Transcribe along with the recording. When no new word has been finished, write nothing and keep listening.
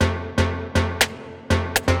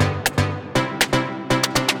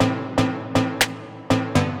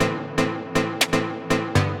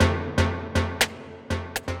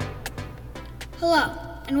Hello,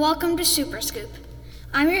 and welcome to Super Scoop.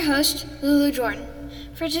 I'm your host, Lulu Jordan.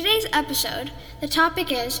 For today's episode, the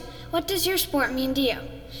topic is, what does your sport mean to you?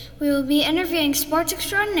 We will be interviewing sports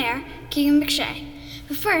extraordinaire, Keagan McShay.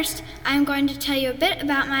 But first, I'm going to tell you a bit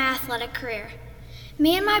about my athletic career.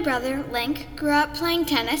 Me and my brother, Link, grew up playing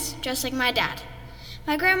tennis, just like my dad.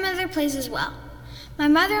 My grandmother plays as well. My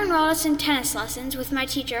mother enrolled us in tennis lessons with my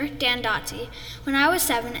teacher, Dan Dotsey, when I was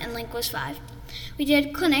 7 and Link was 5. We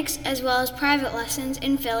did clinics as well as private lessons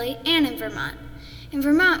in Philly and in Vermont. In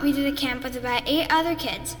Vermont, we did a camp with about 8 other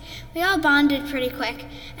kids. We all bonded pretty quick,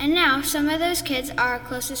 and now some of those kids are our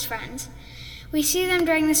closest friends. We see them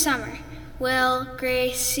during the summer. Will,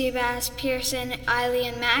 Grace, Seabass, Pearson, Eiley,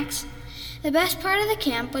 and Max. The best part of the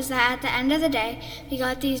camp was that at the end of the day, we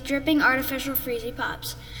got these dripping artificial Freezy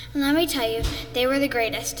Pops. And let me tell you, they were the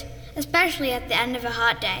greatest, especially at the end of a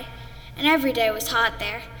hot day. And every day was hot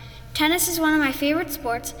there. Tennis is one of my favorite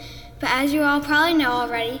sports, but as you all probably know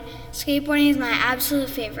already, skateboarding is my absolute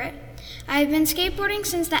favorite. I have been skateboarding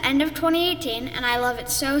since the end of 2018, and I love it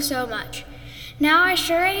so much. Now I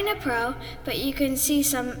sure ain't a pro, but you can see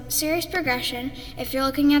some serious progression if you're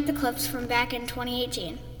looking at the clips from back in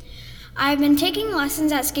 2018. I've been taking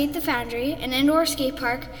lessons at Skate the Foundry, an indoor skate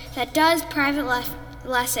park that does private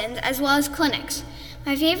lessons as well as clinics.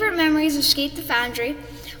 My favorite memories of Skate the Foundry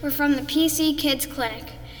were from the PC Kids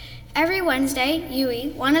Clinic. Every Wednesday,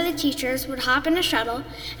 Yui, one of the teachers, would hop in a shuttle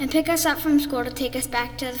and pick us up from school to take us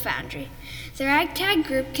back to the Foundry. The ragtag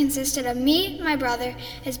group consisted of me, my brother,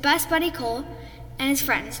 his best buddy Cole, and his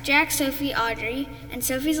friends, Jack, Sophie, Audrey, and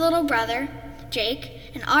Sophie's little brother, Jake,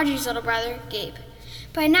 and Audrey's little brother, Gabe.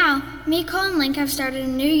 By now, me, Cole, and Link have started a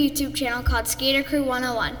new YouTube channel called Skater Crew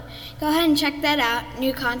 101. Go ahead and check that out,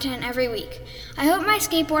 new content every week. I hope my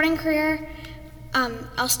skateboarding career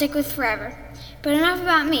I'll stick with forever. But enough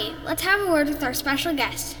about me, let's have a word with our special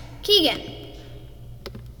guest, Keagan.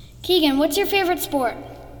 Keagan, what's your favorite sport?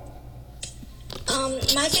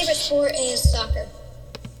 My favorite sport is soccer.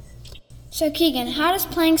 So Keagan, how does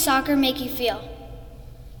playing soccer make you feel?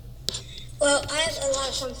 Well, I have a lot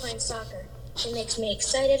of fun playing soccer. It makes me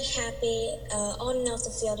excited, happy, on and off the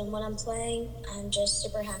field, and when I'm playing, I'm just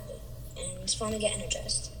super happy, and it's fun to get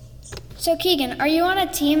energized. So Keagan, are you on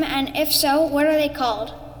a team, and if so, what are they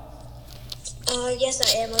called?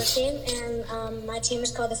 Yes, I am on a team, and my team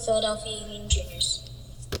is called the Philadelphia Union Juniors.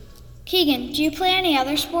 Keagan, do you play any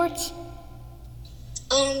other sports?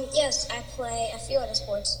 Yes, I play a few other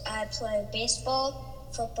sports. I play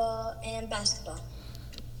baseball, football, and basketball.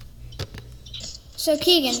 So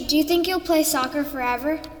Keagan, do you think you'll play soccer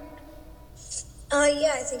forever?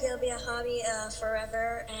 Yeah, I think it'll be a hobby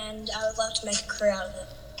forever, and I would love to make a career out of it.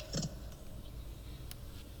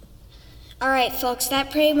 All right, folks, that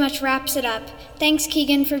pretty much wraps it up. Thanks,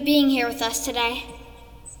 Keagan, for being here with us today.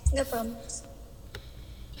 No problem.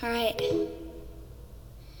 All right.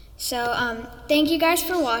 So, thank you guys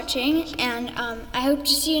for watching, and I hope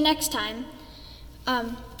to see you next time.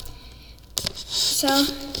 So,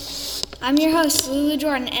 I'm your host, Lulu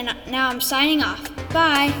Jordan, and now I'm signing off.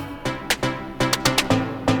 Bye.